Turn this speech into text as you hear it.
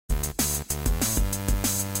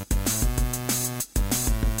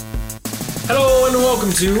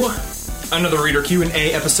welcome to another Reader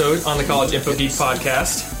Q&A episode on the College Info Geek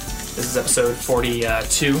podcast. This is episode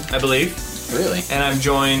 42, I believe. Really? And I'm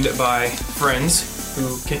joined by friends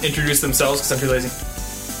who can introduce themselves because I'm too lazy.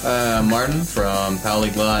 Martin from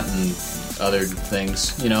Polyglot and other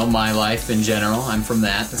things. You know, my life in general. I'm from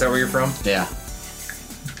that. Is that where you're from? Yeah.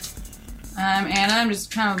 I'm Anna. I'm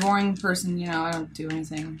just kind of a boring person. You know, I don't do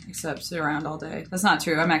anything except sit around all day. That's not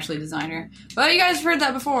true. I'm actually a designer. But you guys have heard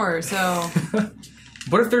that before, so...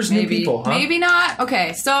 What if there's new people, huh? Maybe not.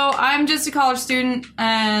 Okay, so I'm just a college student,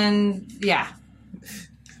 and yeah.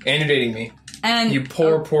 And you're dating me. And you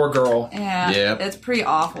poor girl. Yeah, Yep. It's pretty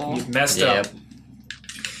awful. You've messed up.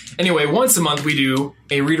 Anyway, once a month we do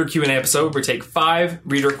a Reader Q&A episode where we take 5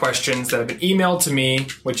 reader questions that have been emailed to me,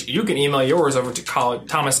 which you can email yours over to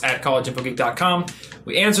thomas@collegeinfogeek.com.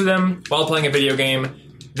 We answer them while playing a video game.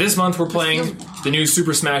 This month we're playing the new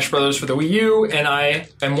Super Smash Bros. For the Wii U, and I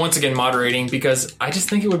am once again moderating because I just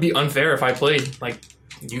think it would be unfair if I played. Like,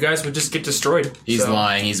 you guys would just get destroyed. He's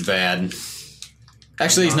lying. He's bad.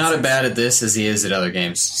 Actually, he's not as bad at this as he is at other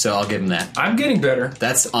games, so I'll give him that. I'm getting better.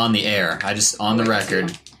 That's on the air. On the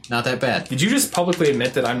record. Not that bad. Did you just publicly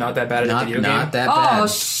admit that I'm not that bad at a video game? Not that bad. Oh,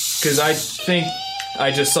 because I think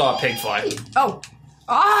I just saw a pig fly. Oh,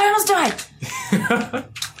 I almost died.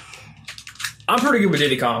 I'm pretty good with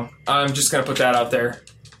Diddy Kong. I'm just going to put that out there.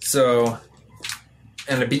 So,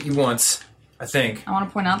 and I beat you once, I think. I want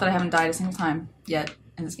to point out that I haven't died a single time yet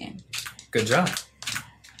in this game. Good job.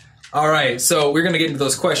 All right, so we're going to get into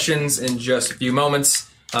those questions in just a few moments.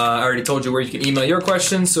 I already told you where you can email your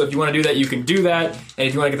questions, so if you want to do that, you can do that. And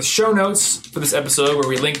if you want to get the show notes for this episode where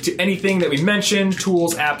we link to anything that we mentioned,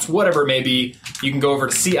 tools, apps, whatever it may be, you can go over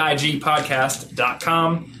to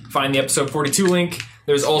cigpodcast.com, find the episode 42 link.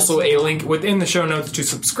 There's also a link within the show notes to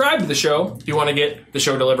subscribe to the show if you want to get the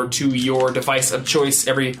show delivered to your device of choice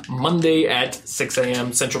every Monday at 6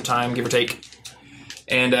 a.m. Central Time, give or take.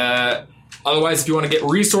 And otherwise, if you want to get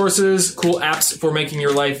resources, cool apps for making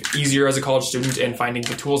your life easier as a college student and finding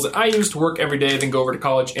the tools that I use to work every day, then go over to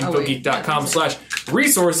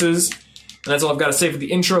collegeinfogeek.com/resources. And that's all I've got to say for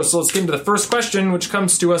the intro. So let's get into the first question, which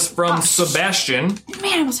comes to us from Sebastian. Man,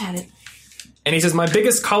 I almost had it. And he says, my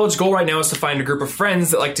biggest college goal right now is to find a group of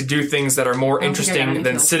friends that like to do things that are more interesting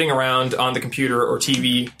than sitting around on the computer or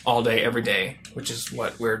TV all day, every day, which is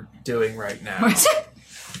what we're doing right now.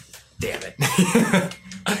 Damn it.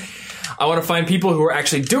 I want to find people who are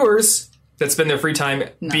actually doers that spend their free time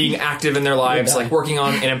being active in their lives, like working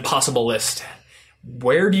on an impossible list.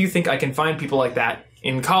 Where do you think I can find people like that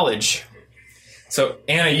in college? So,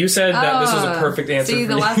 Anna, you said that this was a perfect answer. See,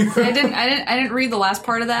 for I didn't read the last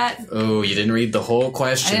part of that. Oh, you didn't read the whole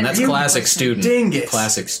question. That's classic student. Dang it.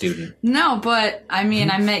 Classic student. No, but I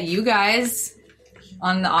mean, I met you guys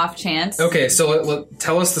on the off chance. Okay, so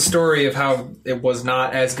tell us the story of how it was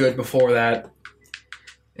not as good before that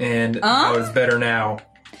and how it's better now.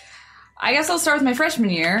 I guess I'll start with my freshman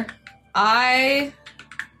year. I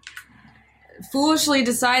foolishly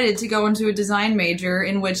decided to go into a design major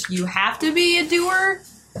in which you have to be a doer.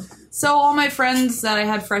 So all my friends that I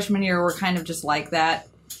had freshman year were kind of just like that.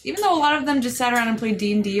 Even though a lot of them just sat around and played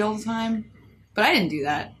D&D all the time. But I didn't do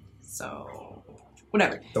that. So,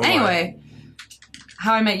 whatever. Anyway,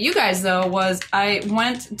 how I met you guys, though, was I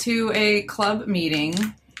went to a club meeting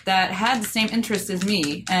that had the same interests as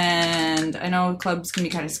me. And I know clubs can be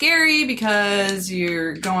kind of scary because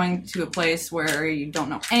you're going to a place where you don't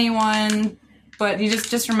know anyone. But you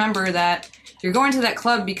just remember that you're going to that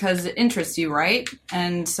club because it interests you, right?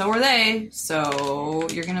 And so are they. So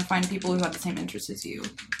you're going to find people who have the same interests as you.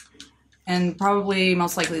 And probably,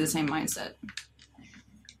 most likely, the same mindset.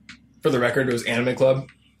 For the record, it was Anime Club.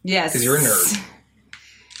 Yes. Because you're a nerd.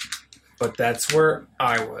 But that's where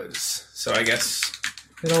I was. So I guess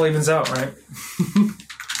it all evens out, right?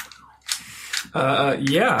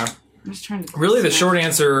 Yeah. I'm just trying to... Really, the short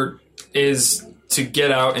answer is to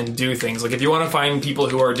get out and do things. Like, if you want to find people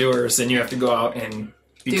who are doers, then you have to go out and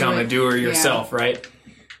become a doer yourself, right?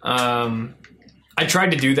 I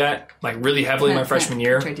tried to do that, like, really heavily my freshman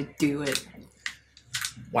year. I tried to do it.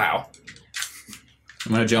 Wow.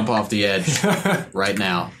 I'm going to jump off the edge right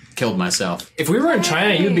now. Killed myself. If we were in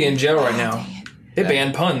China, you'd be in jail right now. They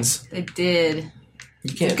banned puns. They did.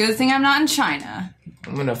 You can't. It's a good thing I'm not in China.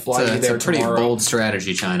 I'm going to fly you there tomorrow. It's a pretty tomorrow. bold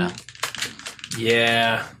strategy, China.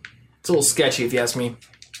 Yeah. It's a little sketchy, if you ask me.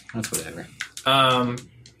 That's whatever. But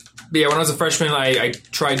yeah, when I was a freshman, I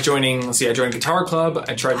tried joining, I joined Guitar Club.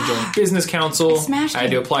 I tried to join Business Council. I smashed I had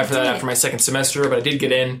to it. apply for that after my second semester, but I did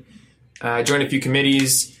get in. I joined a few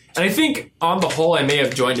committees. And I think, on the whole, I may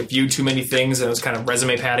have joined a few too many things, and I was kind of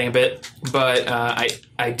resume padding a bit. But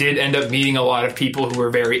I did end up meeting a lot of people who were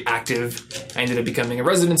very active. I ended up becoming a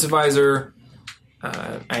residence advisor.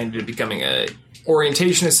 I ended up becoming a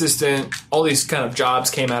orientation assistant. All these kind of jobs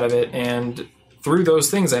came out of it, and through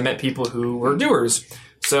those things, I met people who were doers.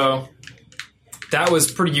 So that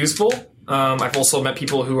was pretty useful. I've also met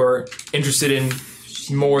people who are interested in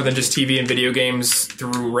more than just TV and video games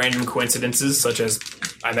through random coincidences, such as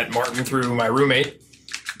I met Martin through my roommate.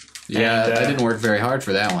 Yeah, and, I didn't work very hard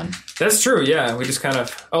for that one. That's true, yeah. We just kind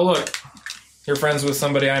of, oh, look, you're friends with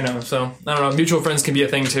somebody I know. So, I don't know, mutual friends can be a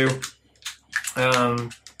thing, too. Do you have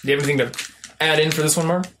anything to add in for this one,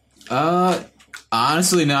 Mark?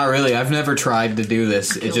 Honestly, not really. I've never tried to do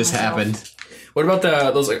this. It just happened. What about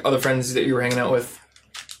those other friends that you were hanging out with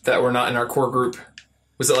that were not in our core group?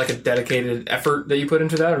 Was it like a dedicated effort that you put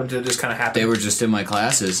into that, or did it just kind of happen? They were just in my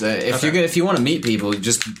classes. If you want to meet people,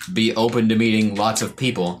 just be open to meeting lots of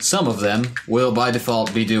people. Some of them will, by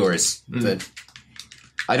default, be doers. But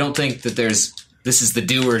I don't think that this is the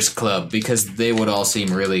doers club, because they would all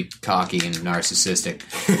seem really cocky and narcissistic.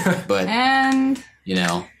 But you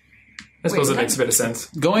know, I suppose it makes a bit of sense.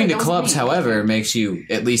 Going to clubs, however, makes you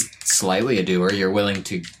at least slightly a doer. You're willing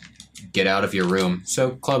to get out of your room.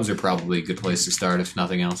 So clubs are probably a good place to start, if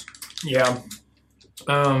nothing else. Yeah.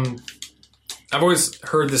 I've always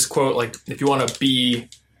heard this quote, like, if you want to be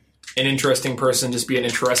an interesting person, just be an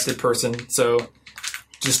interested person. So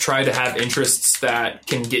just try to have interests that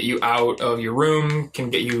can get you out of your room, can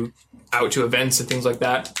get you out to events and things like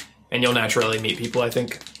that, and you'll naturally meet people, I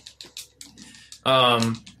think.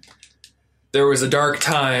 There was a dark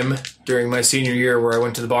time during my senior year where I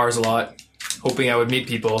went to the bars a lot, hoping I would meet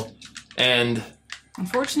people. And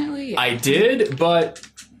unfortunately, I did, but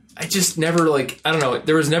I just never, I don't know,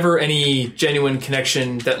 there was never any genuine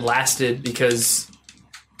connection that lasted, because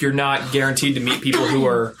you're not guaranteed to meet people who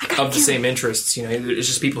are of the same interests. You know, it's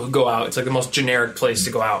just people who go out. It's like the most generic place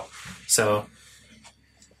to go out. So,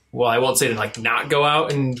 well, I won't say to not go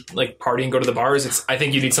out and party and go to the bars. I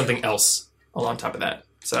think you need something else on top of that.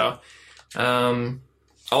 So,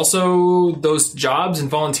 also, those jobs and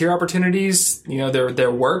volunteer opportunities, you know, they're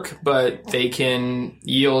work, but they can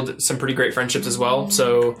yield some pretty great friendships as well.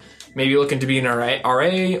 So maybe looking to be an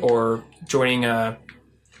RA or joining a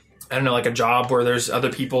job where there's other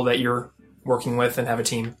people that you're working with and have a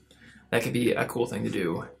team. That could be a cool thing to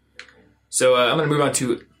do. So I'm going to move on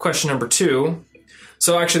to question number 2.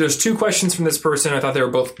 So actually, there's 2 questions from this person. I thought they were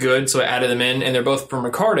both good, so I added them in, and they're both from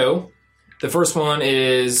Ricardo. The first one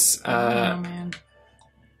is...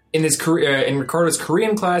 In Ricardo's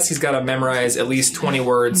Korean class, he's got to memorize at least 20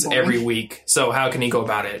 words every week. So how can he go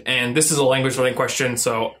about it? And this is a language learning question,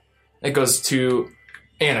 so it goes to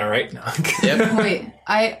Anna, right? No. Yep. Wait,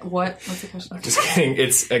 what's the question? Just kidding.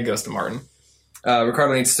 It goes to Martin.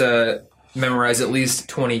 Ricardo needs to memorize at least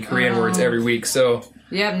 20 Korean words every week. So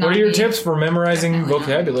what are your tips for memorizing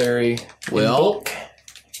vocabulary in bulk?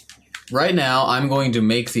 Right now, I'm going to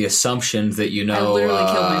make the assumption that you know, I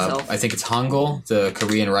literally killed myself. I think it's Hangul, the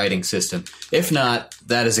Korean writing system. If not,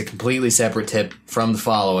 that is a completely separate tip from the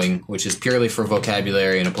following, which is purely for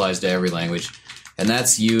vocabulary and applies to every language. And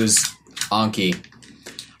that's use Anki.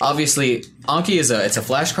 Obviously, Anki it's a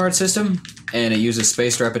flashcard system, and it uses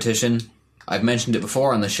spaced repetition. I've mentioned it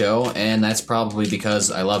before on the show, and that's probably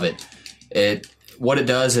because I love it. What it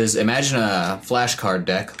does is, imagine a flashcard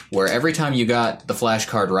deck where every time you got the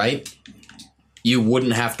flashcard right, you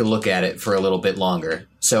wouldn't have to look at it for a little bit longer.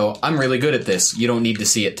 So I'm really good at this. You don't need to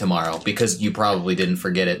see it tomorrow, because you probably didn't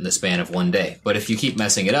forget it in the span of one day. But if you keep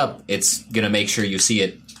messing it up, it's going to make sure you see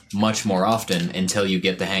it much more often until you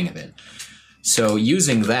get the hang of it. So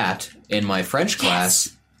using that in my French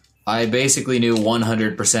class, I basically knew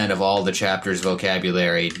 100% of all the chapter's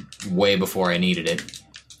vocabulary way before I needed it.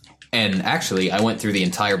 And actually, I went through the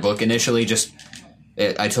entire book initially.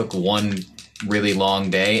 I took one really long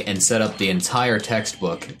day and set up the entire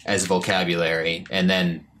textbook as vocabulary, and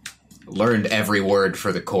then learned every word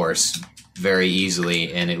for the course very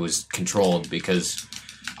easily, and it was controlled because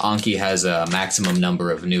Anki has a maximum number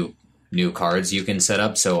of new cards you can set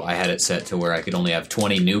up, so I had it set to where I could only have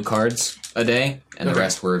 20 new cards a day, and the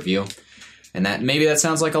rest were review. And maybe that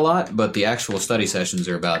sounds like a lot, but the actual study sessions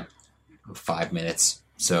are about 5 minutes.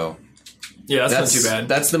 So yeah, that's not too bad.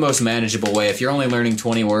 That's the most manageable way. If you're only learning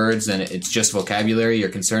 20 words and it's just vocabulary you're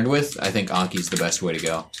concerned with, I think Anki's the best way to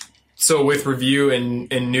go. So with review and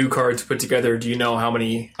new cards put together, do you know how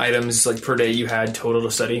many items per day you had total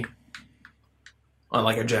to study on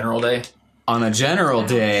a general day? On a general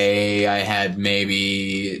day, I had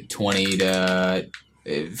maybe 20 to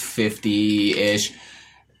 50-ish.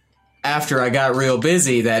 after I got real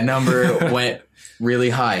busy, that number went really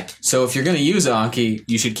high. So if you're going to use Anki,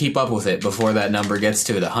 you should keep up with it before that number gets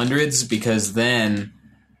to the hundreds, because then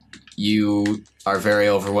you are very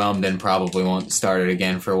overwhelmed and probably won't start it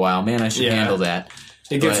again for a while. Man, I should handle that.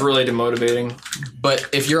 It gets really demotivating. But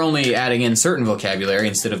if you're only adding in certain vocabulary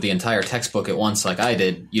instead of the entire textbook at once like I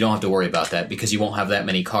did, you don't have to worry about that because you won't have that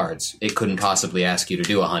many cards. It couldn't possibly ask you to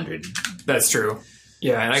do 100. That's true.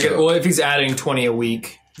 Yeah, and if he's adding 20 a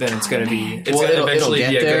week, then it's going to be... It's going to eventually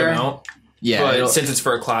be a good amount. Yeah. But since it's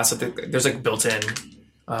for a class, I think there's like built-in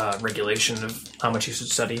regulation of how much you should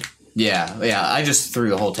study. Yeah. I just threw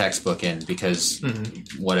the whole textbook in because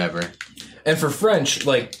whatever. And for French,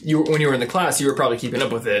 like when you were in the class, you were probably keeping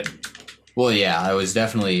up with it. Well, yeah, I was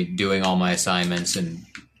definitely doing all my assignments and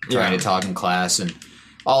trying to talk in class and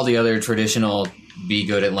all the other traditional be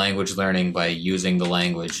good at language learning by using the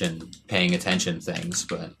language and paying attention things.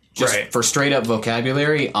 But just for straight up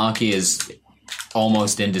vocabulary, Anki is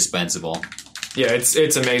almost indispensable. Yeah,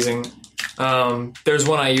 it's amazing. There's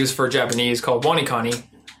one I use for Japanese called Wanikani,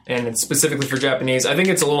 and it's specifically for Japanese. I think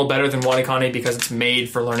it's a little better than Wanikani because it's made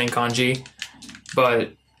for learning kanji,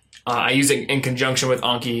 but I use it in conjunction with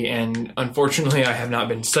Anki, and unfortunately I have not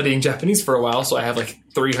been studying Japanese for a while, so I have like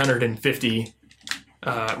 350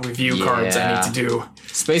 review cards I need to do.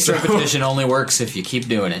 Spaced repetition only works if you keep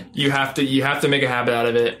doing it. You have to make a habit out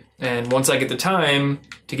of it, and once I get the time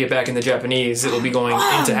to get back into Japanese, it will be going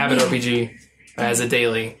into Habit RPG as a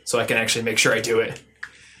daily, so I can actually make sure I do it.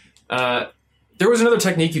 There was another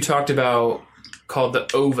technique you talked about called the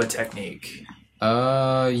OVA technique.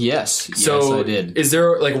 Yes. So yes, I did. Is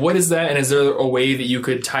there, what is that, and is there a way that you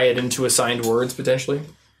could tie it into assigned words, potentially?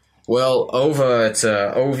 Well, OVA, it's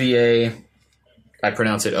OVA. I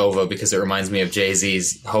pronounce it OVA because it reminds me of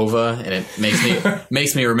Jay-Z's Hova, and it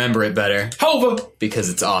makes me remember it better. Hova! Because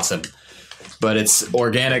it's awesome. But it's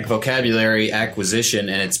organic vocabulary acquisition,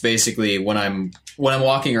 and it's basically when I'm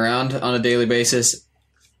walking around on a daily basis,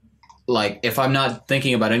 like, if I'm not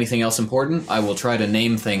thinking about anything else important, I will try to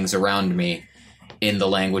name things around me in the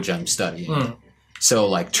language I'm studying. So,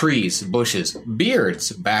 like, trees, bushes,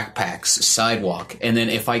 beards, backpacks, sidewalk. And then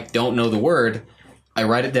if I don't know the word, I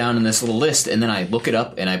write it down in this little list, and then I look it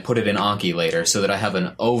up, and I put it in Anki later so that I have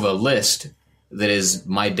an OVA list that is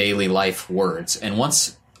my daily life words. And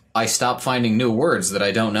once I stop finding new words that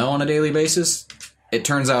I don't know on a daily basis, it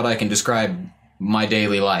turns out I can describe my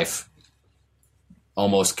daily life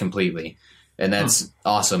almost completely. And that's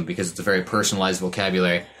awesome because it's a very personalized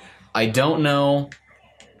vocabulary. I don't know,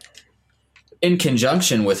 in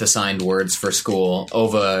conjunction with assigned words for school,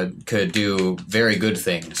 OVA could do very good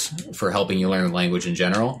things for helping you learn language in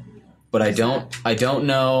general. But I don't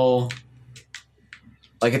know,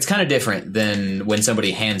 like, it's kind of different than when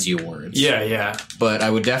somebody hands you words. Yeah. But I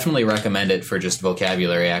would definitely recommend it for just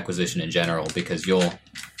vocabulary acquisition in general because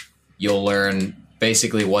you'll learn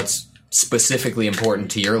basically what's specifically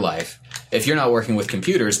important to your life. If you're not working with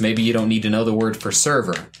computers, maybe you don't need to know the word for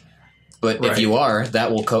server. But if you are,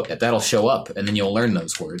 that'll show up, and then you'll learn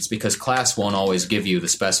those words because class won't always give you the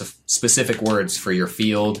specific words for your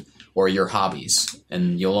field or your hobbies,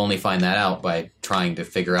 and you'll only find that out by trying to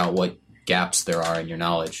figure out what gaps there are in your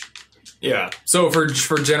knowledge. Yeah. So for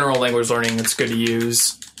general language learning, it's good to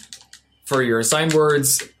use. For your assigned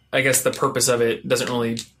words, I guess the purpose of it doesn't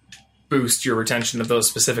really boost your retention of those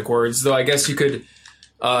specific words, though I guess you could,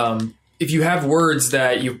 if you have words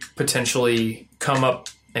that you potentially come up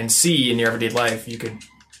and see in your everyday life, you could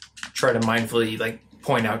try to mindfully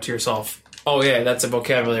point out to yourself, oh yeah, that's a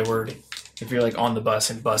vocabulary word. If you're on the bus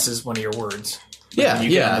and bus is one of your words. You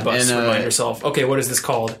get on the bus, and remind yourself, okay, what is this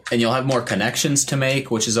called? And you'll have more connections to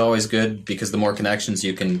make, which is always good because the more connections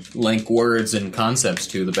you can link words and concepts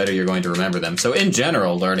to, the better you're going to remember them. So in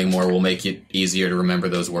general, learning more will make it easier to remember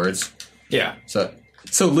those words. Yeah. So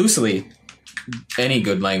loosely, any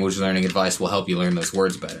good language learning advice will help you learn those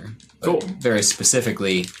words better. But cool. Very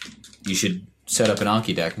specifically, you should set up an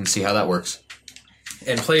Anki deck and see how that works.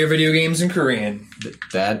 And play your video games in Korean.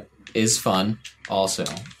 That is fun, also.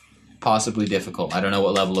 Possibly difficult. I don't know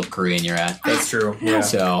what level of Korean you're at. That's true. Yeah.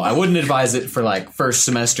 So I wouldn't advise it for first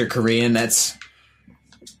semester Korean. That's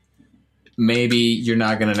maybe you're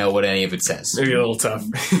not going to know what any of it says. Maybe a little tough.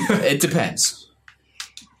 It depends.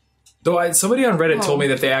 Though somebody on Reddit told me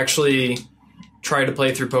that they actually tried to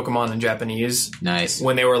play through Pokemon in Japanese. Nice.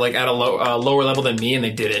 When they were at a lower level than me, and they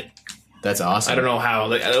did it. That's awesome. I don't know how.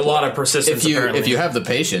 A lot of persistence. If you have the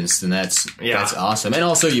patience, then that's awesome. And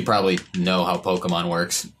also, you probably know how Pokemon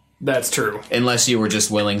works. That's true. Unless you were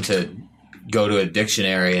just willing to go to a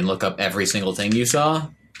dictionary and look up every single thing you saw.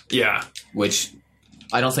 Yeah. Which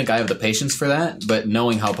I don't think I have the patience for that. But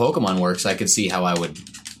knowing how Pokemon works, I could see how I would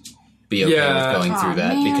be okay Yeah. with going through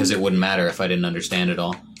that man. because it wouldn't matter if I didn't understand it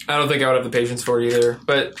all. I don't think I would have the patience for it either.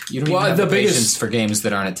 But You don't even have the patience for games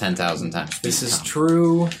that aren't at 10,000 times. This is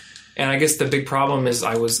true. And I guess the big problem is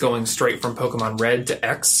I was going straight from Pokemon Red to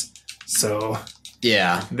X. So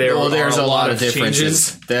Yeah. There there's are a lot of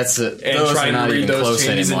differences. changes. And Those are trying to not read even those close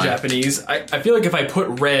changes anymore. in Japanese. I feel like if I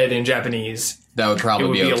put Red in Japanese, That would it probably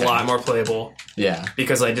would be okay. a lot more playable. Yeah.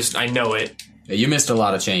 Because I know it. You missed a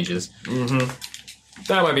lot of changes.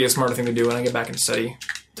 That might be a smarter thing to do when I get back and study.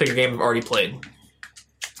 Take a game I've already played.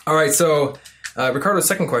 All right, so Ricardo's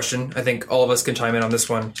second question. I think all of us can chime in on this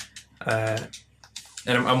one. And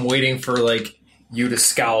I'm waiting for you to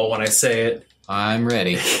scowl when I say it. I'm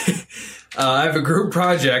ready. I have a group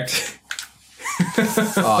project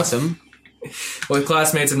Awesome. with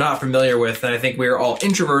classmates I'm not familiar with, and I think we're all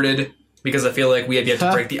introverted because I feel like we have yet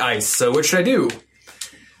to break the ice. So what should I do?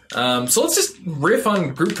 So let's just riff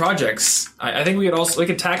on group projects. I think we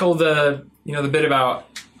could tackle the bit about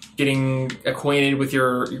getting acquainted with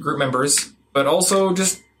your group members, but also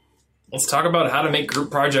just let's talk about how to make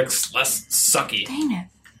group projects less sucky. Dang it.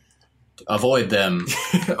 Avoid them.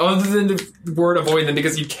 Other than the word avoid them,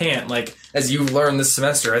 because you can't. As you've learned this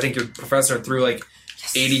semester, I think your professor threw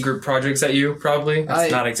 80 group projects at you, probably.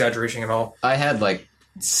 That's not exaggeration at all. I had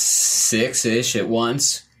 6-ish at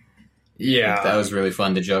once. Yeah. That was really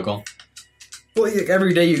fun to juggle. Well,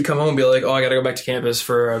 every day you'd come home and be like, oh, I gotta go back to campus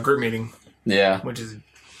for a group meeting, Yeah. which is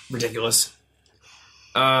ridiculous.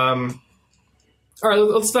 All right,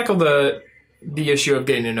 let's tackle the issue of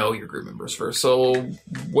getting to know your group members first. So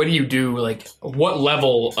what do you do? What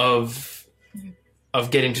level of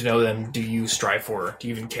getting to know them do you strive for? Do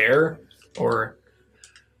you even care? Or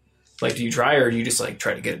do you try, or do you just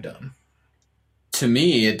try to get it done? To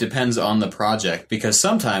me, it depends on the project, because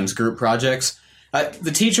sometimes group projects,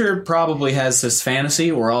 the teacher probably has this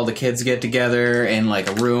fantasy where all the kids get together in a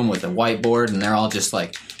room with a whiteboard and they're all just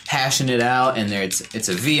hashing it out, and it's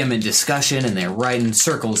a vehement discussion, and they're writing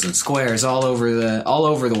circles and squares all over the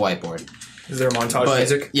whiteboard. Is there montage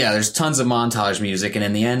music? Yeah, there's tons of montage music, and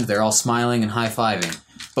in the end, they're all smiling and high-fiving.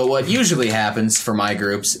 But what usually happens for my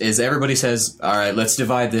groups is everybody says, all right, let's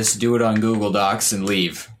divide this, do it on Google Docs, and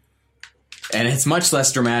leave. And it's much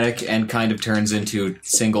less dramatic and kind of turns into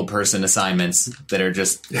single-person assignments that are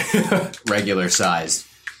just regular size.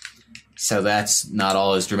 So that's not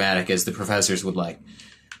all as dramatic as the professors would like.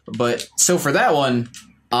 But, so for that one,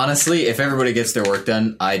 honestly, if everybody gets their work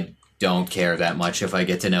done, I don't care that much if I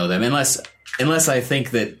get to know them. Unless I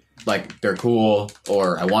think that, they're cool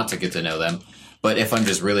or I want to get to know them. But if I'm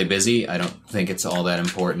just really busy, I don't think it's all that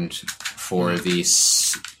important for the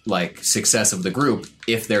success of the group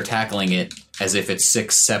if they're tackling it as if it's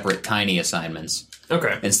 6 separate tiny assignments.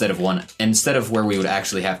 Okay. Instead of where we would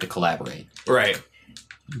actually have to collaborate. Right.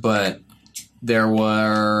 But there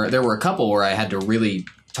were a couple where I had to really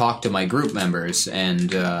talk to my group members and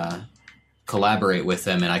collaborate with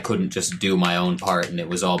them, and I couldn't just do my own part and it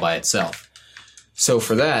was all by itself. So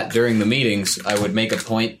for that, during the meetings, I would make a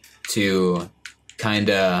point to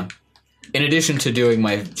in addition to doing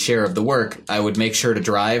my share of the work, I would make sure to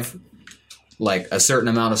drive a certain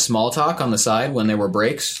amount of small talk on the side when there were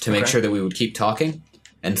breaks to make sure that we would keep talking.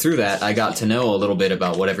 And through that, I got to know a little bit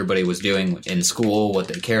about what everybody was doing in school, what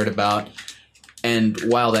they cared about. And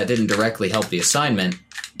while that didn't directly help the assignment,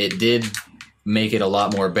 it did make it a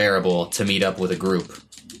lot more bearable to meet up with a group.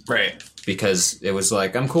 Right. Because it was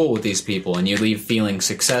I'm cool with these people, and you leave feeling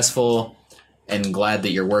successful and glad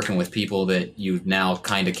that you're working with people that you now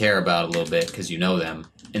kind of care about a little bit because you know them,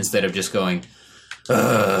 instead of just going,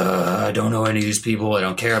 I don't know any of these people, I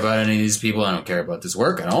don't care about any of these people, I don't care about this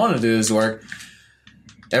work, I don't want to do this work.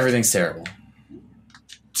 Everything's terrible.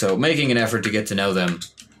 So making an effort to get to know them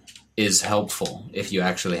is helpful if you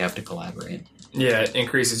actually have to collaborate. Yeah, it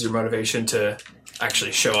increases your motivation to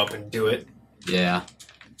actually show up and do it. Yeah.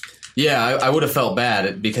 Yeah, I would have felt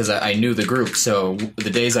bad because I knew the group, so the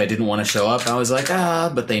days I didn't want to show up, I was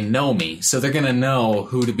but they know me, so they're going to know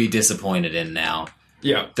who to be disappointed in now.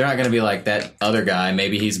 Yeah. They're not going to be like that other guy,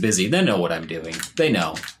 maybe he's busy, they know what I'm doing. They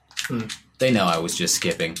know. They know I was just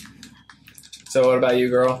skipping. So what about you,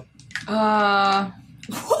 girl? Did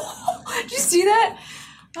you see that?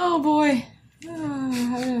 Oh boy.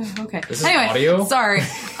 Okay. This is audio? Sorry.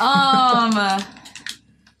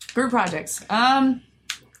 Group projects. I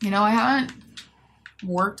haven't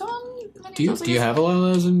worked on many Do you have a lot of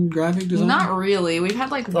those in graphic design? Not really. We've had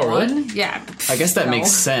one. really? Yeah. I guess that makes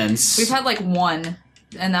sense. We've had one,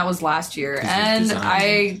 and that was last year. And design.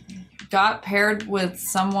 I got paired with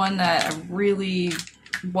someone that really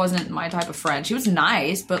wasn't my type of friend. She was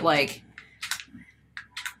nice, but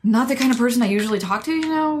not the kind of person I usually talk to, you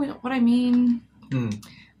know what I mean?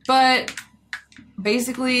 But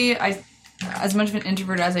basically, as much of an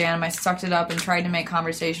introvert as I am, I sucked it up and tried to make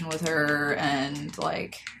conversation with her. And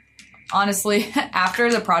like, honestly,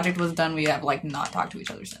 after the project was done, we have like not talked to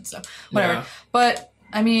each other since. So whatever. Yeah. But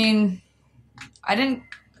I mean, I didn't.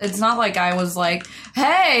 It's not like I was like,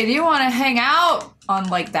 "Hey, do you want to hang out?" on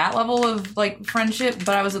like that level of like friendship.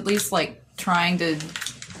 But I was at least like trying to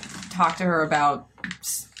talk to her about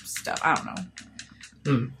stuff. I don't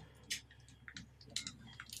know.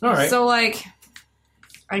 All right. So like,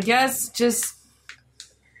 I guess just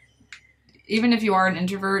even if you are an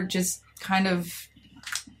introvert, just kind of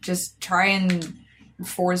just try and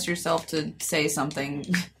force yourself to say something.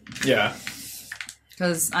 Yeah.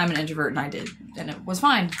 Because I'm an introvert and I did, and it was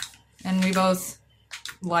fine. And we both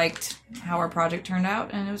liked how our project turned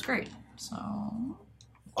out, and it was great. So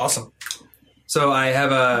Awesome. So I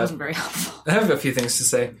have it wasn't very helpful. I have a few things to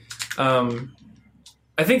say.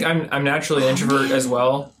 I think I'm naturally an introvert as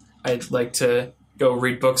well. I'd like to go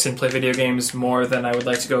read books and play video games more than I would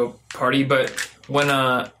like to go party. But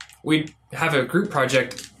when we have a group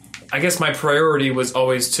project, I guess my priority was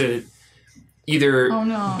always to either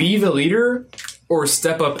be the leader or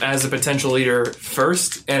step up as a potential leader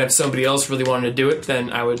first. And if somebody else really wanted to do it,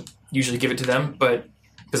 then I would usually give it to them. But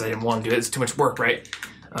because I didn't want to do it, it's too much work, right?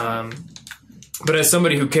 But as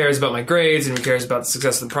somebody who cares about my grades and who cares about the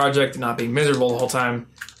success of the project and not being miserable the whole time,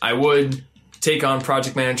 I would take on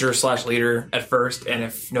project manager / leader at first, and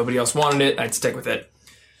if nobody else wanted it, I'd stick with it.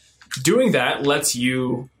 Doing that lets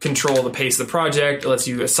you control the pace of the project, it lets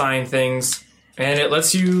you assign things, and it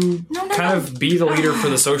lets you kind of be the leader for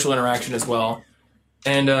the social interaction as well.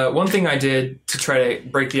 And one thing I did to try to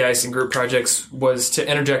break the ice in group projects was to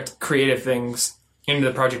interject creative things into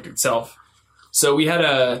the project itself. So we had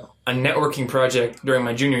a networking project during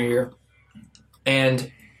my junior year, and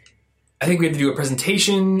I think we had to do a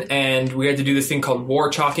presentation, and we had to do this thing called war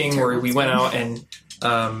chalking, where we went out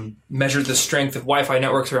and measured the strength of Wi-Fi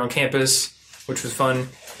networks around campus, which was fun.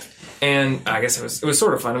 And I guess it was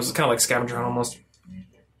sort of fun. It was kind of like scavenger hunt almost.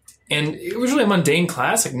 And it was really a mundane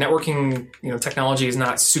class. Like networking, technology is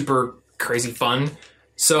not super crazy fun.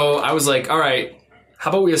 So I was like, all right,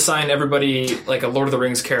 how about we assign everybody like a Lord of the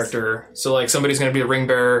Rings character? So like somebody's going to be the ring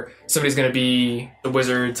bearer, somebody's going to be the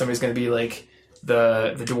wizard, somebody's going to be like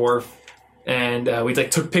the dwarf. And we like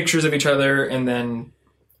took pictures of each other, and then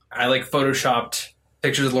I like photoshopped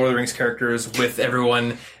pictures of Lord of the Rings characters with everyone,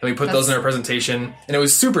 and we put those in our presentation. And it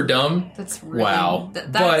was super dumb. That's really, wow.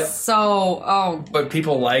 But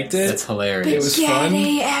people liked it. That's hilarious. It was fun.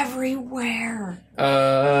 Spaghetti everywhere.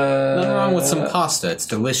 Nothing wrong with some pasta. It's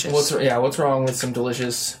delicious. What's wrong with some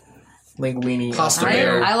delicious linguine? Pasta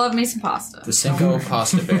bear. I love me some pasta. The Cinco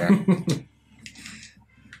pasta bear.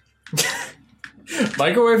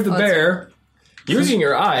 Microwave the bear. Using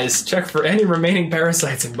your eyes, check for any remaining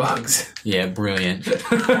parasites and bugs. Yeah, brilliant.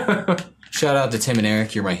 Shout out to Tim and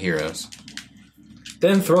Eric. You're my heroes.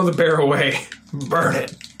 Then throw the bear away. Burn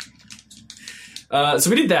it. So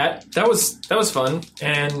we did that. That was fun.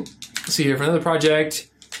 And let's see here for another project.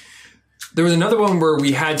 There was another one where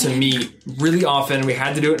we had to meet really often. We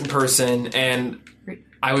had to do it in person, and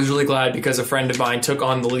I was really glad because a friend of mine took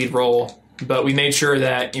on the lead role. But we made sure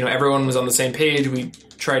that everyone was on the same page. We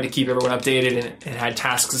tried to keep everyone updated and had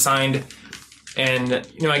tasks assigned. And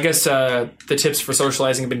I guess the tips for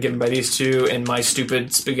socializing have been given by these two, and my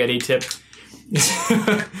stupid spaghetti tip.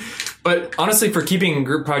 But honestly, for keeping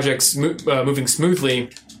group projects moving smoothly,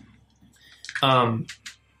 I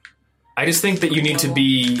just think that you need to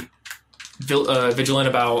be vigilant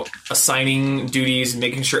about assigning duties and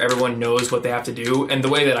making sure everyone knows what they have to do. And the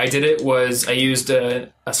way that I did it was I used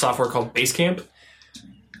a software called Basecamp.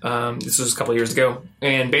 This was a couple of years ago.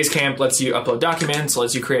 And Basecamp lets you upload documents,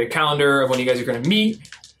 lets you create a calendar of when you guys are going to meet.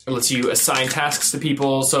 It lets you assign tasks to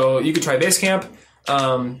people. So you could try Basecamp.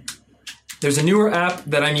 There's a newer app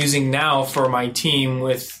that I'm using now for my team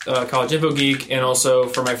with College Info Geek, and also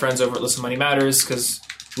for my friends over at Listen Money Matters, because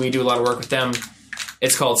we do a lot of work with them.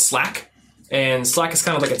 It's called Slack. And Slack is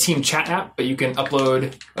kind of like a team chat app, but you can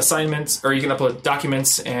upload assignments, or you can upload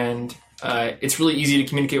documents, and it's really easy to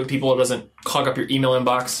communicate with people. It doesn't clog up your email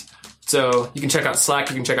inbox. So you can check out Slack,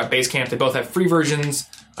 you can check out Basecamp. They both have free versions.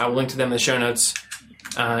 I will link to them in the show notes.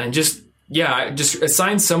 And just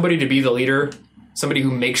assign somebody to be the leader, somebody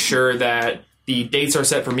who makes sure that the dates are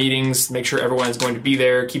set for meetings, make sure everyone is going to be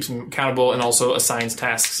there, keeps them accountable, and also assigns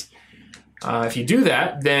tasks. If you do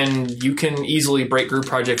that, then you can easily break group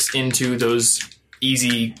projects into those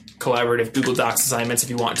easy collaborative Google Docs assignments if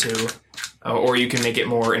you want to, or you can make it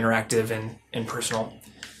more interactive and personal.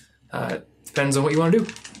 Depends on what you want to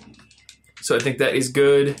do. So I think that is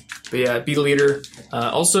good. But yeah, be the leader.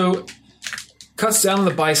 Also, cuts down on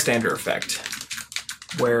the bystander effect,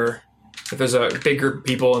 where if there's a big group of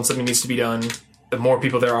people and something needs to be done, the more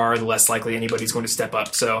people there are, the less likely anybody's going to step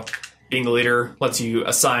up. So being the leader lets you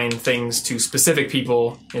assign things to specific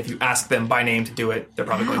people, and if you ask them by name to do it, they're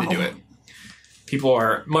probably going to do it. People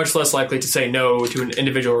are much less likely to say no to an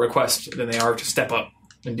individual request than they are to step up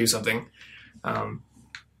and do something.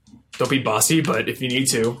 Don't be bossy, but if you need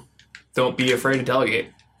to, don't be afraid to delegate.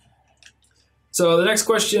 So the next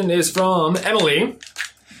question is from Emily.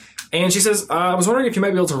 And she says, I was wondering if you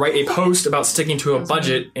might be able to write a post about sticking to a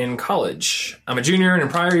budget in college. I'm a junior, and in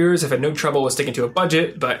prior years, I've had no trouble with sticking to a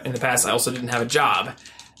budget, but in the past, I also didn't have a job.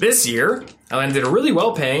 This year, I landed a really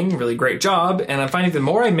well-paying, really great job, and I'm finding the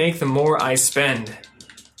more I make, the more I spend.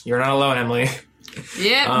 You're not alone, Emily.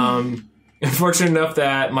 Yeah. I'm fortunate enough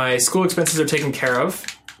that my school expenses are taken care of,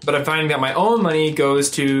 but I'm finding that my own money goes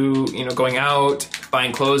to, going out,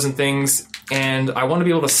 buying clothes and things, and I want to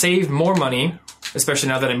be able to save more money, especially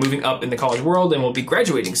now that I'm moving up in the college world and will be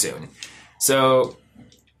graduating soon. So,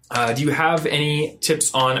 do you have any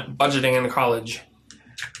tips on budgeting in college?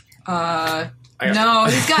 No,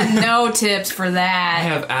 he's got no tips for that. I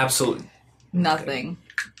have absolutely nothing.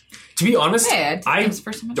 To be honest, I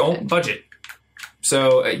don't budget.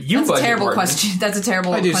 So you That's budget. A terrible Martin. question. That's a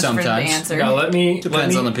terrible I do question for sometimes. the answer. Now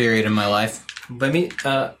Depends on the period in my life. Let me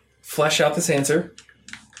flesh out this answer.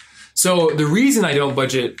 So the reason I don't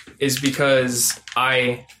budget is because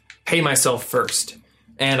I pay myself first,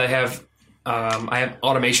 and I have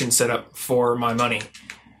automation set up for my money.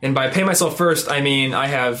 And by pay myself first, I mean I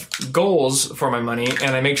have goals for my money,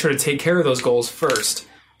 and I make sure to take care of those goals first.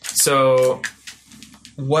 So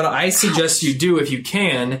what I suggest you do, if you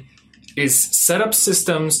can, is set up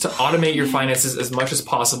systems to automate your finances as much as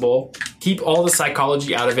possible. Keep all the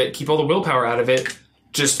psychology out of it. Keep all the willpower out of it.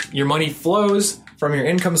 Just your money flows from your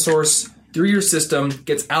income source through your system,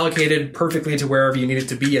 gets allocated perfectly to wherever you need it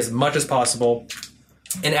to be as much as possible.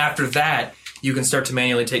 And after that, you can start to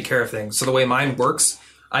manually take care of things. So the way mine works,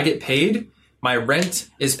 I get paid. My rent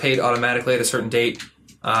is paid automatically at a certain date.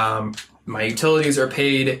 My utilities are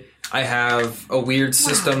paid. I have a weird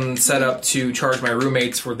system set up to charge my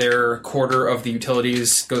roommates for their quarter of the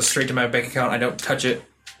utilities. Goes straight to my bank account. I don't touch it.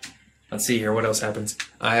 Let's see here. What else happens?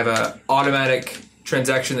 I have an automatic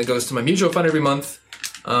transaction that goes to my mutual fund every month.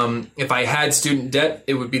 If I had student debt,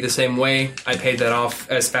 it would be the same way. I paid that off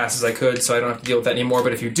as fast as I could, so I don't have to deal with that anymore.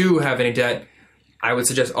 But if you do have any debt, I would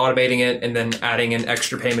suggest automating it and then adding in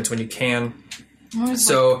extra payments when you can.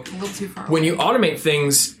 So a little too far when you automate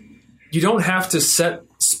things, you don't have to set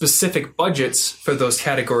specific budgets for those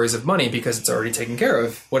categories of money because it's already taken care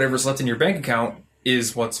of. Whatever's left in your bank account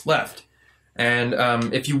is what's left. And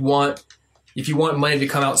if you want money to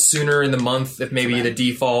come out sooner in the month, if maybe the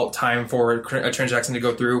default time for a transaction to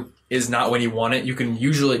go through is not when you want it, you can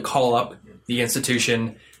usually call up the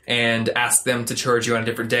institution and ask them to charge you on a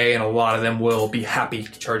different day, and a lot of them will be happy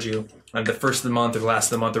to charge you on the first of the month or the last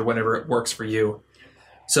of the month or whenever it works for you.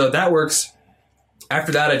 So that works.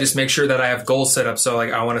 After that, I just make sure that I have goals set up. So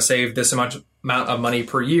like I want to save this amount of money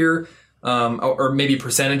per year, or maybe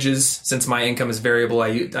percentages. Since my income is variable,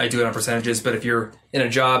 I do it on percentages. But if you're in a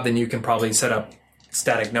job, then you can probably set up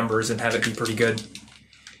static numbers and have it be pretty good.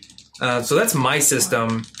 So that's my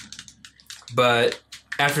system. But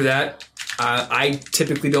after that, I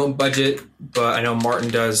typically don't budget, but I know Martin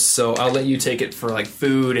does. So I'll let you take it for like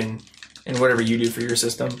food and whatever you do for your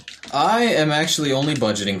system. I am actually only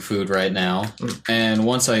budgeting food right now. And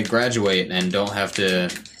once I graduate and don't have to...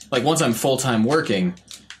 Like, once I'm full-time working,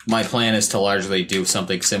 my plan is to largely do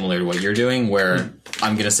something similar to what you're doing, where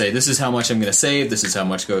I'm going to say, this is how much I'm going to save, this is how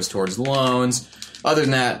much goes towards loans. Other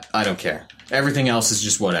than that, I don't care. Everything else is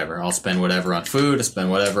just whatever. I'll spend whatever on food, I'll spend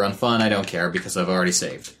whatever on fun, I don't care because I've already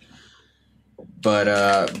saved.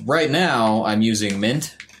 But right now, I'm using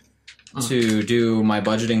Mint to do my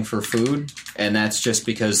budgeting for food, and that's just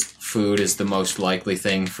because food is the most likely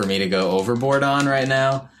thing for me to go overboard on right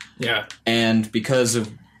now. Yeah. And because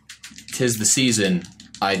of 'tis the season,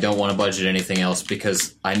 I don't want to budget anything else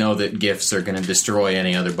because I know that gifts are going to destroy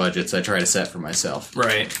any other budgets I try to set for myself.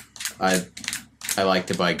 Right. I like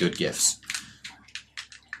to buy good gifts.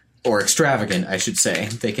 Or extravagant, I should say.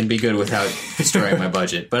 They can be good without destroying my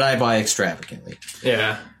budget, but I buy extravagantly.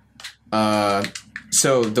 Yeah.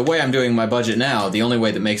 So the way I'm doing my budget now, the only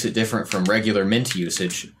way that makes it different from regular Mint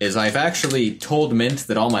usage is I've actually told Mint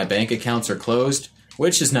that all my bank accounts are closed,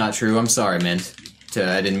 which is not true. I'm sorry, Mint.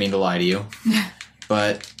 I didn't mean to lie to you.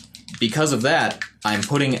 But because of that, I'm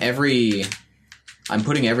putting everything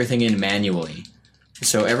in manually.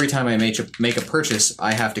 So every time I make a purchase,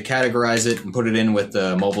 I have to categorize it and put it in with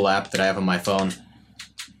the mobile app that I have on my phone.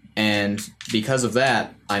 And because of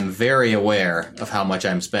that, I'm very aware of how much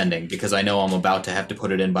I'm spending because I know I'm about to have to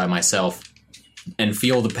put it in by myself and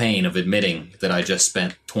feel the pain of admitting that I just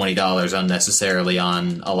spent $20 unnecessarily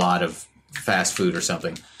on a lot of fast food or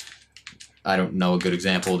something. I don't know a good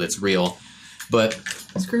example that's real, but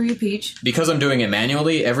screw you, Peach. Because I'm doing it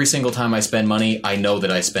manually, every single time I spend money, I know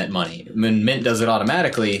that I spent money. When Mint does it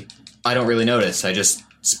automatically, I don't really notice. I just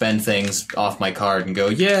spend things off my card and go,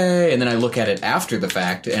 yay, and then I look at it after the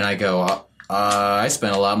fact and I go, I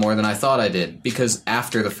spent a lot more than I thought I did. Because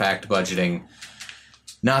after the fact budgeting,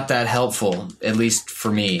 not that helpful, at least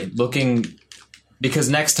for me. Because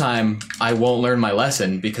next time I won't learn my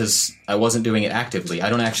lesson because I wasn't doing it actively.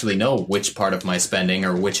 I don't actually know which part of my spending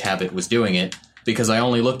or which habit was doing it because I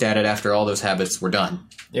only looked at it after all those habits were done.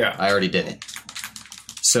 Yeah. I already did it.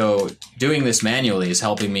 So doing this manually is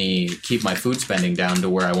helping me keep my food spending down to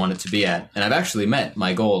where I want it to be at. And I've actually met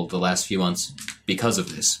my goal the last few months because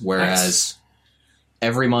of this. Whereas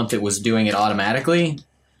every month it was doing it automatically,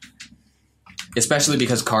 especially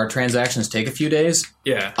because card transactions take a few days.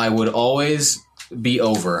 Yeah. I would always be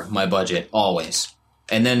over my budget, always.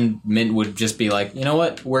 And then Mint would just be like, you know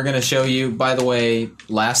what? We're going to show you, by the way,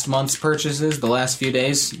 last month's purchases, the last few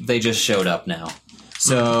days, they just showed up now.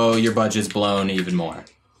 So your budget's blown even more.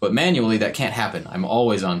 But manually, that can't happen. I'm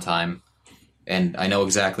always on time, and I know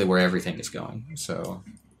exactly where everything is going. So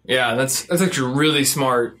yeah, that's actually really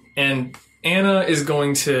smart. And Anna is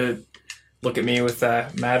going to look at me with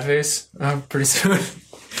that mad face pretty soon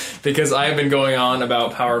because I have been going on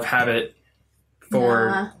about Power of Habit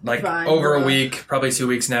for over a week, probably 2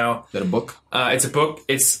 weeks now. Is that a book? It's a book.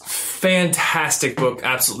 It's fantastic book.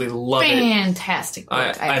 Absolutely love it. Fantastic book.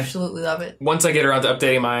 I absolutely love it. Once I get around to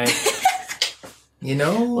updating my,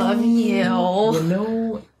 love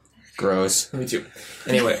you. Gross. Me too.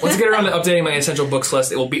 Anyway, once I get around to updating my essential books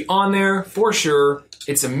list, it will be on there for sure.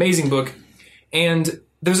 It's an amazing book. And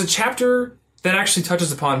there's a chapter that actually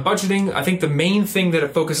touches upon budgeting. I think the main thing that it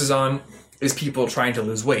focuses on is people trying to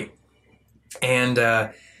lose weight. And,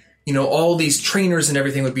 all these trainers and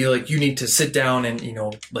everything would be like, you need to sit down and,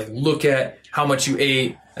 look at how much you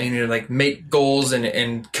ate. And you need to, make goals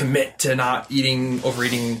and commit to not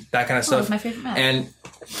overeating, that kind of stuff. That's my favorite method. And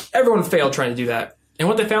everyone failed trying to do that. And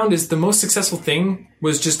what they found is the most successful thing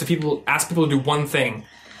was just to ask people to do one thing.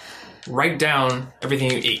 Write down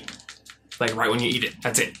everything you eat. Like right when you eat it.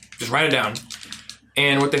 That's it. Just write it down.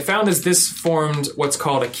 And what they found is this formed what's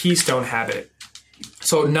called a keystone habit.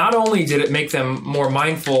 So not only did it make them more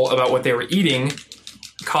mindful about what they were eating,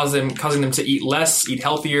 causing them to eat less, eat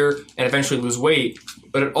healthier, and eventually lose weight,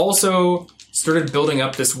 but it also started building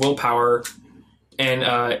up this willpower, and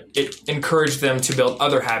it encouraged them to build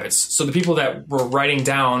other habits. So the people that were writing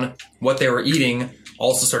down what they were eating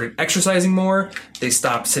also started exercising more. They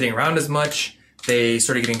stopped sitting around as much. They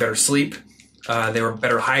started getting better sleep. They were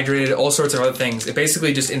better hydrated, all sorts of other things. It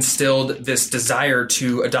basically just instilled this desire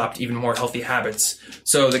to adopt even more healthy habits.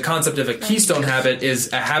 So the concept of a keystone habit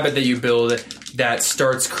is a habit that you build that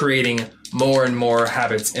starts creating more and more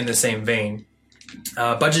habits in the same vein.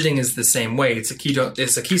 Budgeting is the same way. It's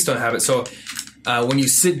a keystone habit. So when you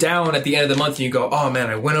sit down at the end of the month and you go, oh man,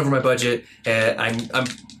 I went over my budget and I'm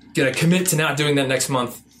going to commit to not doing that next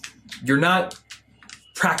month, you're not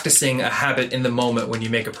practicing a habit in the moment when you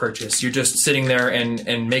make a purchase. You're just sitting there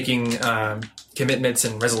and making commitments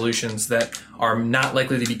and resolutions that are not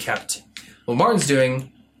likely to be kept. What Martin's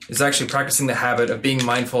doing is actually practicing the habit of being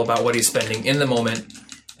mindful about what he's spending in the moment.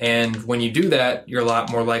 And when you do that, you're a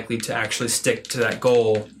lot more likely to actually stick to that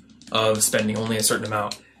goal of spending only a certain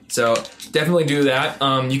amount. So definitely do that.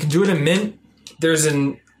 You can do it in Mint. There's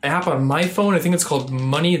an app on my phone. I think it's called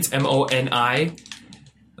Money. It's MONI.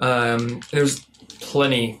 There's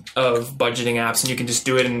plenty of budgeting apps, and you can just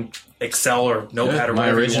do it in Excel or Notepad or whatever. My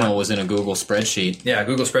original was in a Google spreadsheet. Yeah,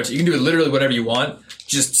 Google spreadsheet. You can do it literally whatever you want.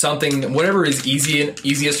 Just something, whatever is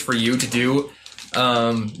easiest for you to do.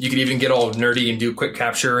 You could even get all nerdy and do quick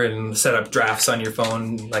capture and set up drafts on your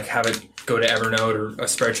phone, like have it go to Evernote or a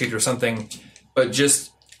spreadsheet or something. But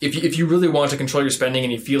just if you really want to control your spending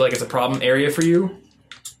and you feel like it's a problem area for you,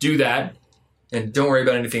 do that. And don't worry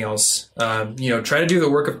about anything else. Try to do the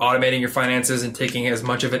work of automating your finances and taking as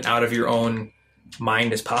much of it out of your own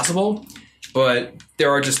mind as possible. But there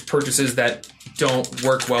are just purchases that don't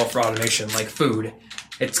work well for automation, like food.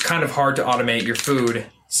 It's kind of hard to automate your food,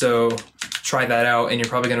 so try that out, and you're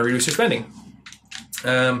probably going to reduce your spending.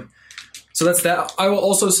 So that's that. I will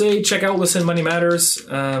also say, check out Listen Money Matters.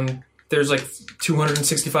 There's like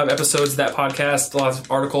 265 episodes of that podcast, lots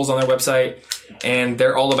of articles on their website, and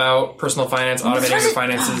they're all about personal finance, automating your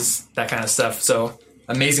finances, that kind of stuff. So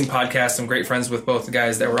amazing podcast. I'm great friends with both the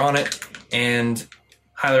guys that were on it, and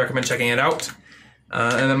highly recommend checking it out.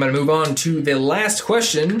 And I'm going to move on to the last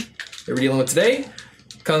question that we're dealing with today.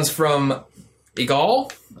 It comes from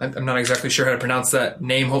Igal. I'm not exactly sure how to pronounce that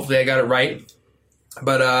name. Hopefully I got it right.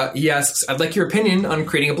 But he asks, I'd like your opinion on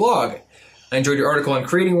creating a blog. I enjoyed your article on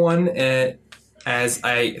creating one, as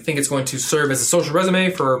I think it's going to serve as a social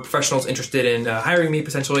resume for professionals interested in hiring me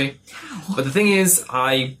potentially. But the thing is,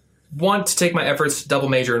 I want to take my efforts to double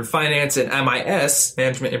major in finance and MIS,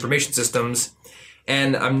 Management Information Systems,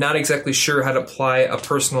 and I'm not exactly sure how to apply a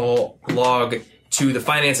personal blog to the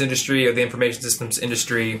finance industry or the information systems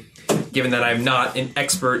industry, given that I'm not an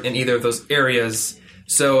expert in either of those areas.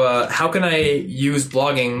 So how can I use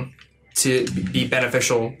blogging to be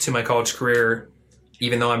beneficial to my college career,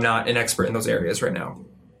 even though I'm not an expert in those areas right now?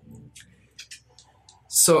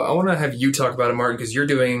 So I want to have you talk about it, Martin, because you're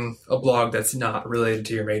doing a blog that's not related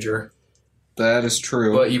to your major. That is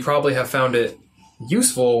true. But you probably have found it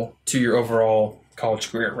useful to your overall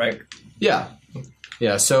college career, right? Yeah.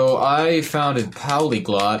 Yeah, so I founded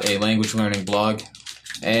Polyglot, a language learning blog,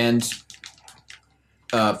 and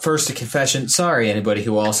first a confession. Sorry, anybody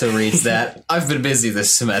who also reads that. I've been busy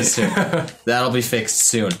this semester. That'll be fixed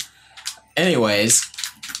soon. Anyways,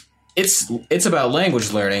 it's about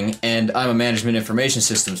language learning, and I'm a management information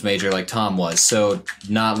systems major like Tom was, so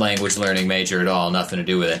not language learning major at all, nothing to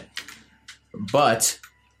do with it. But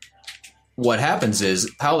what happens is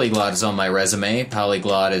Polyglot is on my resume.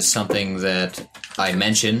 Polyglot is something that I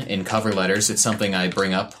mention in cover letters. It's something I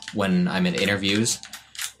bring up when I'm in interviews.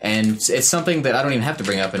 And it's something that I don't even have to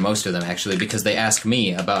bring up in most of them, actually, because they ask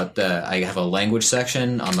me about, I have a language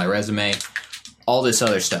section on my resume, all this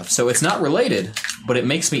other stuff. So it's not related, but it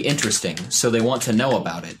makes me interesting, so they want to know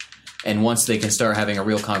about it. And once they can start having a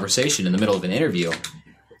real conversation in the middle of an interview,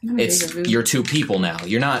 you're two people now.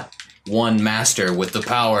 You're not one master with the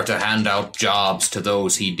power to hand out jobs to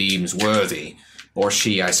those he deems worthy, or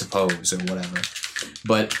she, I suppose, or whatever.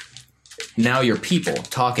 But now you're people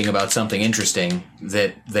talking about something interesting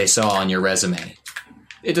that they saw on your resume.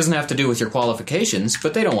 It doesn't have to do with your qualifications,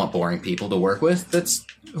 but they don't want boring people to work with. That's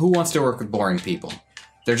who wants to work with boring people?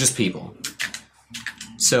 They're just people.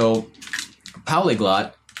 So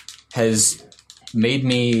Polyglot has made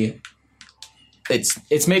me...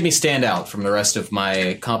 It's made me stand out from the rest of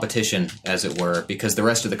my competition, as it were, because the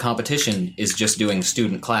rest of the competition is just doing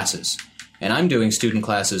student classes. And I'm doing student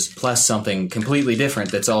classes plus something completely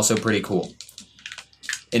different that's also pretty cool.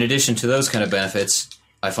 In addition to those kind of benefits,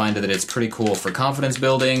 I find that it's pretty cool for confidence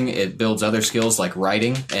building. It builds other skills like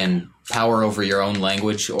writing and power over your own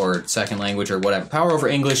language or second language or whatever. Power over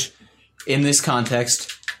English, in this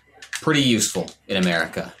context, pretty useful in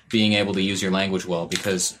America, being able to use your language well,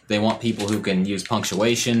 because they want people who can use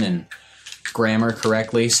punctuation and grammar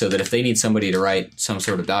correctly, so that if they need somebody to write some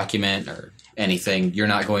sort of document or anything, you're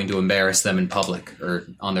not going to embarrass them in public or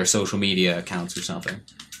on their social media accounts or something.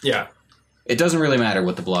 Yeah. It doesn't really matter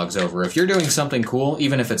what the blog's over. If you're doing something cool,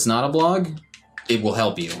 even if it's not a blog, it will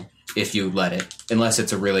help you if you let it. Unless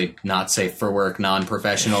it's a really not safe for work,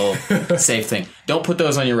 non-professional, safe thing. Don't put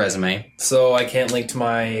those on your resume. So I can't link to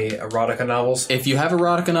my erotica novels? If you have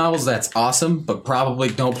erotica novels, that's awesome, but probably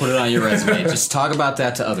don't put it on your resume. Just talk about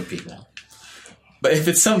that to other people. But if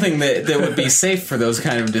it's something that would be safe for those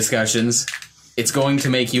kind of discussions, it's going to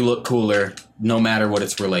make you look cooler no matter what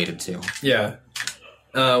it's related to. Yeah.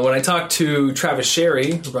 When I talked to Travis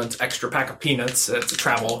Sherry, who runs Extra Pack of Peanuts, it's a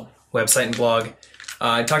travel website and blog,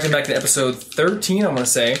 I talked to him back in episode 13, I want to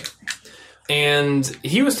say, and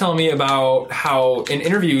he was telling me about how in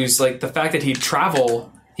interviews, like the fact that he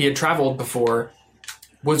had traveled before,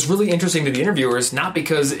 was really interesting to the interviewers, not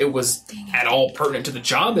because it was at all pertinent to the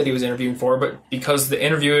job that he was interviewing for, but because the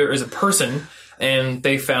interviewer is a person, and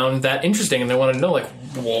they found that interesting, and they wanted to know, like,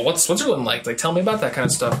 well, what's Switzerland like? Like, tell me about that kind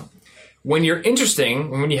of stuff. When you're interesting,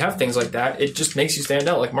 when you have things like that, it just makes you stand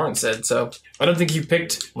out, like Martin said. So I don't think you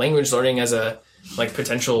picked language learning as a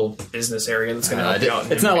potential business area that's going to help you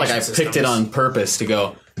out. It's not like I picked it on purpose to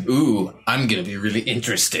go, ooh, I'm going to be really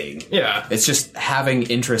interesting. Yeah. It's just having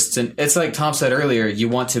interests. And it's like Tom said earlier, you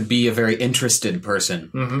want to be a very interested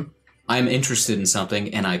person. Mm-hmm. I'm interested in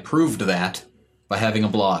something, and I proved that by having a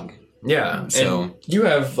blog. Yeah. So and you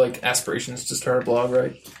have aspirations to start a blog,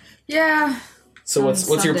 right? Yeah. So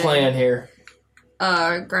what's your plan here?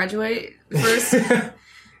 Graduate first.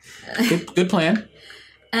 Good plan.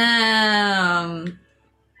 Well,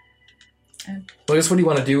 I guess what do you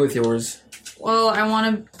want to do with yours? Well, I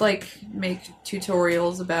want to make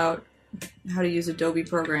tutorials about how to use Adobe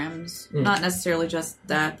programs. Not necessarily just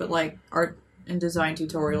that, but art and design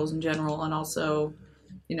tutorials in general, and also,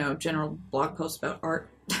 general blog posts about art.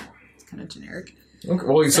 It's kind of generic. Okay.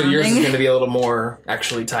 Well, so yours is going to be a little more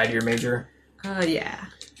actually tied to your major. Yeah.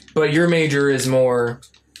 But your major is more.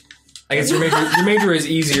 I guess your major is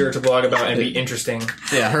easier to blog about and be interesting.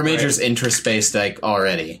 Yeah, her major's interest based like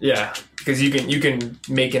already. Yeah, because you can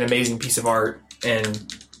make an amazing piece of art, and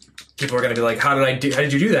people are going to be like, "How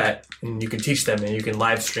did you do that?" And you can teach them, and you can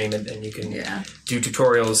live stream it, and you can do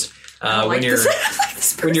tutorials. When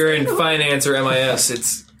you're in finance or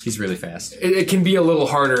MIS, He's really fast. It can be a little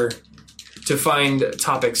harder to find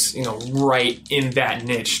topics, right in that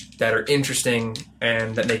niche that are interesting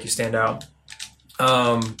and that make you stand out.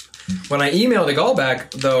 When I emailed a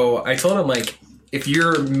Gallback, though, I told him, like, if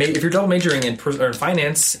you're double majoring in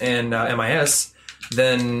finance and MIS,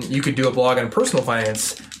 then you could do a blog on personal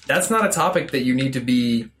finance. That's not a topic that you need to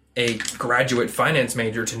be a graduate finance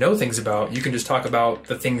major to know things about. You can just talk about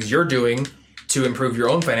the things you're doing to improve your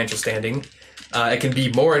own financial standing. It can be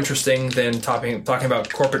more interesting than talking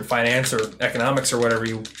about corporate finance or economics or whatever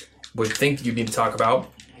you would think you need to talk about.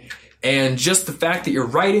 And just the fact that you're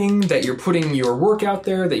writing, that you're putting your work out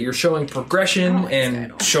there, that you're showing progression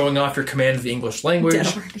and showing off your command of the English language,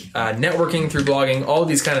 networking through blogging, all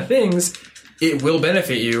these kind of things, it will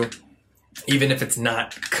benefit you, even if it's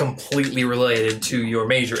not completely related to your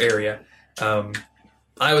major area.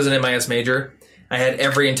 I was an MIS major. I had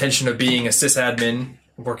every intention of being a sysadmin,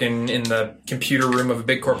 working in the computer room of a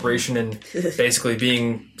big corporation and basically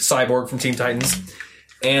being Cyborg from Teen Titans.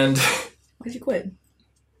 And why'd you quit?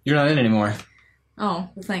 You're not in anymore. Oh,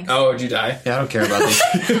 well, thanks. Oh, did you die? Yeah, I don't care about this.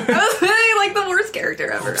 I was really like the worst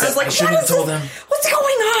character ever. I was like, I shouldn't have told them. What's going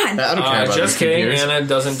on? I don't care about just kidding. computers. Anna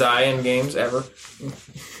doesn't die in games ever.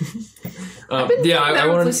 I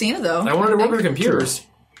wanted Lucina, though. I wanted to work with computers.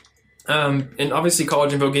 And obviously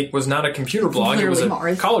College Info Geek was not a computer blog. It was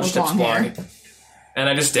a college tips blog. And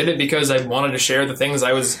I just did it because I wanted to share the things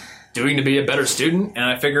I was doing to be a better student. And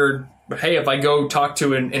I figured, hey, if I go talk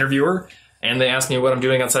to an interviewer and they ask me what I'm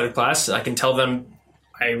doing outside of class, I can tell them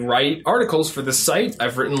I write articles for this site.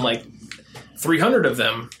 I've written like 300 of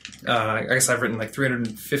them. I guess I've written like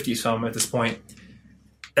 350 some at this point.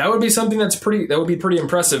 That would be something that would be pretty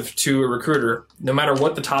impressive to a recruiter, no matter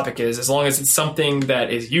what the topic is, as long as it's something that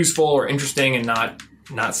is useful or interesting and not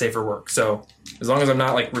safe for work. So as long as I'm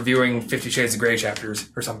not like reviewing 50 Shades of Grey chapters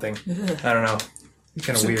or something. I don't know. It's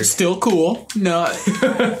kind of weird. Still cool. No,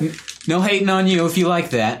 no hating on you if you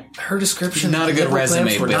like that. Her description not a good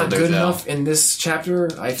resume were builder, not good though. enough in this chapter.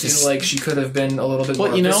 I feel like she could have been a little bit more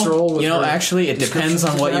visceral. With her actually, it depends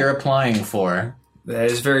on what you're applying for. That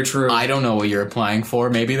is very true. I don't know what you're applying for.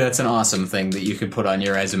 Maybe that's an awesome thing that you could put on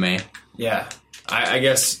your resume. Yeah. I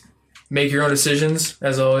guess make your own decisions,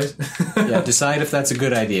 as always. Yeah, decide if that's a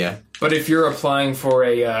good idea. But if you're applying for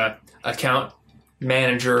a account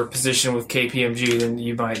manager position with KPMG, then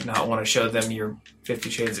you might not want to show them your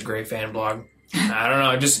 50 Shades of Grey fan blog. I don't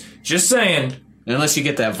know. Just saying. Unless you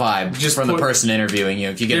get that vibe just from the person interviewing you.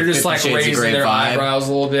 If you get they're a 50 just like Shades raising of Grey their vibe, eyebrows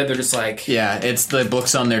a little bit. They're just like, yeah, it's the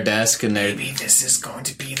books on their desk, and they're maybe this is going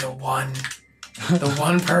to be the one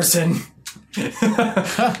person.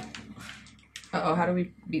 Uh-oh, how do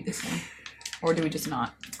we beat this one? Or do we just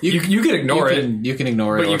not? You can ignore it. You can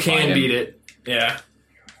ignore it, but you can beat it. Yeah.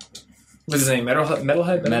 What's his name? Metalhead?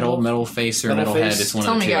 Metal Face or Metalhead. It's one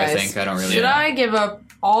Tell of the me, two, guys, I think. I don't really should know. I give up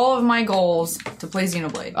all of my goals to play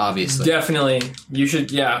Xenoblade? Obviously. Definitely. You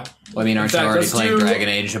should, yeah. Well, I mean, aren't In you fact, already let's playing do- Dragon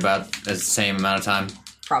Age about the same amount of time?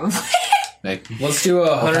 Probably. Like, Let's do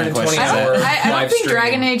a kind of 120 question is hour that? I don't live think stream.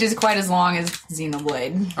 Dragon Age is quite as long as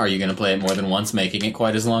Xenoblade. are you going to play it more than once, making it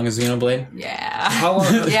quite as long as Xenoblade? Yeah. How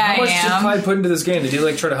long? Yeah, how much I did am. Clyde put into this game? Did he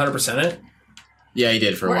like try to 100% it? Yeah, he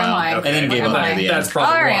did for a Where am while. I? And then Where gave am up I? at the That's end.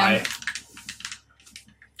 probably There I why. am.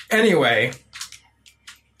 Anyway,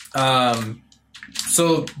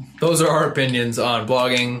 so those are our opinions on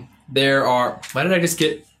blogging. There are. Why did I just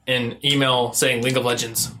get an email saying League of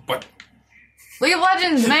Legends? What? League of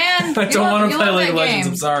Legends, man! I don't want to play League of Legends.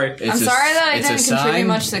 I'm sorry. I'm sorry that I it's a didn't contribute sign.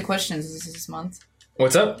 much to questions this month.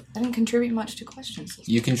 What's up? I didn't contribute much to questions.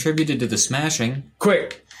 You contributed to the smashing.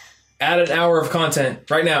 Quick, add an hour of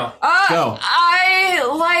content right now. Go. I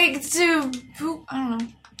like to poop. I don't know.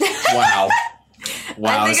 Wow.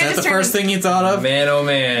 Wow, think is I that the just first thing you thought of? Man, oh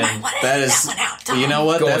man. That is... You know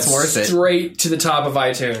what? Going That's worth it. straight to the top of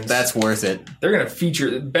iTunes. That's worth it. They're going to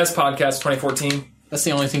feature Best Podcast 2014. That's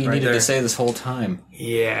the only thing you Right needed there. to say this whole time.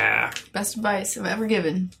 Yeah. Best advice I've ever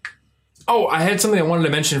given. Oh, I had something I wanted to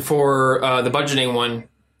mention for the budgeting one.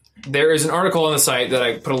 There is an article on the site that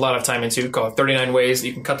I put a lot of time into called 39 Ways That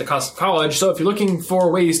You Can Cut the Cost of College. So if you're looking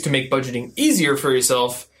for ways to make budgeting easier for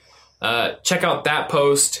yourself, check out that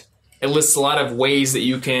post. It lists a lot of ways that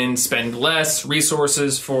you can spend less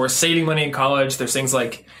resources for saving money in college. There's things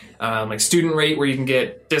like Student Rate, where you can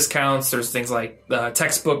get discounts. There's things like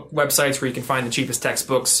textbook websites where you can find the cheapest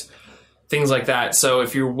textbooks, things like that. So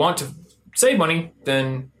if you want to save money,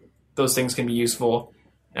 then those things can be useful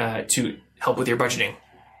to help with your budgeting.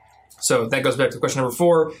 So that goes back to question number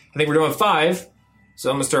 4. I think we're doing 5. So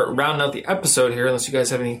I'm going to start rounding out the episode here, unless you guys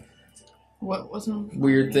have any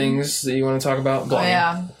weird things that you want to talk about.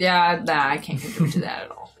 Blogging. Oh, yeah. Nah, I can't contribute to that at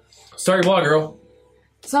all. Start your blog, girl.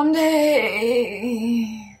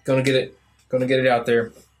 Someday. Gonna get it out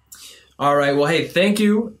there. All right. Well, hey, thank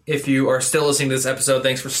you if you are still listening to this episode.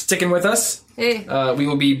 Thanks for sticking with us. Hey. We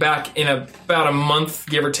will be back in about a month,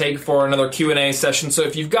 give or take, for another Q&A session. So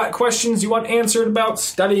if you've got questions you want answered about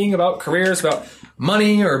studying, about careers, about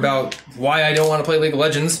money, or about why I don't want to play League of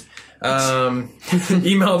Legends,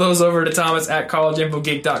 email those over to Thomas at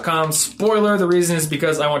collegeinfogeek.com. Spoiler, the reason is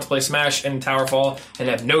because I want to play Smash and Towerfall and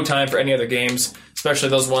have no time for any other games, especially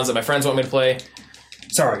those ones that my friends want me to play.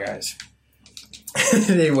 Sorry, guys.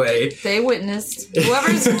 Anyway. They witnessed.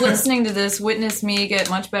 Whoever's listening to this witnessed me get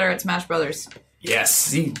much better at Smash Brothers. Yes.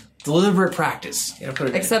 See, deliberate practice.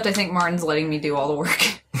 Except I think Martin's letting me do all the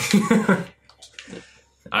work.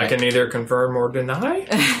 I can neither confirm or deny.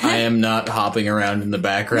 I am not hopping around in the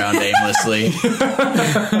background aimlessly.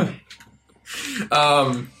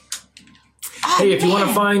 Hey, if you want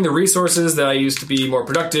to find the resources that I use to be more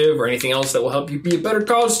productive or anything else that will help you be a better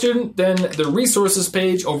college student, then the resources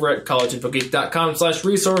page over at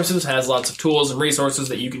collegeinfogeek.com/resources has lots of tools and resources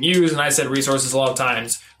that you can use. And I said resources a lot of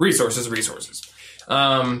times. Resources.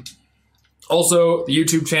 Also, the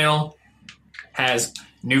YouTube channel has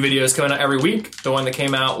new videos coming out every week. The one that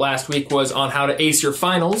came out last week was on how to ace your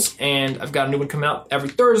finals, and I've got a new one coming out every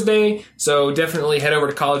Thursday. So definitely head over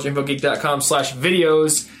to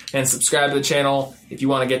collegeinfogeek.com/videos and subscribe to the channel if you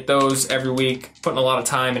want to get those every week. Putting a lot of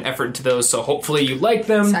time and effort into those, so hopefully you like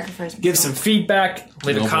them. Give some feedback,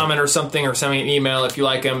 leave a comment or something, or send me an email if you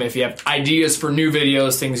like them. If you have ideas for new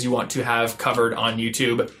videos, things you want to have covered on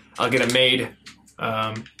YouTube, I'll get them made.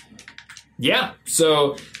 Yeah,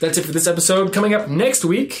 so that's it for this episode. Coming up next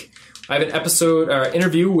week, I have an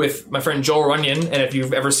interview with my friend Joel Runyon, and if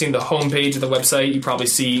you've ever seen the homepage of the website, you probably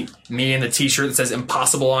see me in the t-shirt that says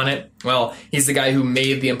Impossible on it. Well, he's the guy who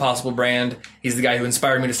made the Impossible brand. He's the guy who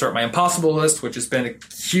inspired me to start my Impossible list, which has been a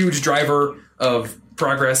huge driver of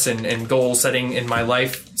progress and goal setting in my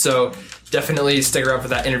life. So definitely stick around for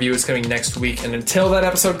that interview. It's coming next week, and until that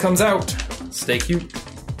episode comes out, stay cute.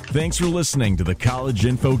 Thanks for listening to the College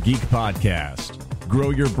Info Geek Podcast. Grow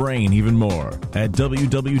your brain even more at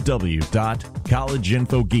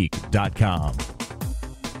www.collegeinfogeek.com.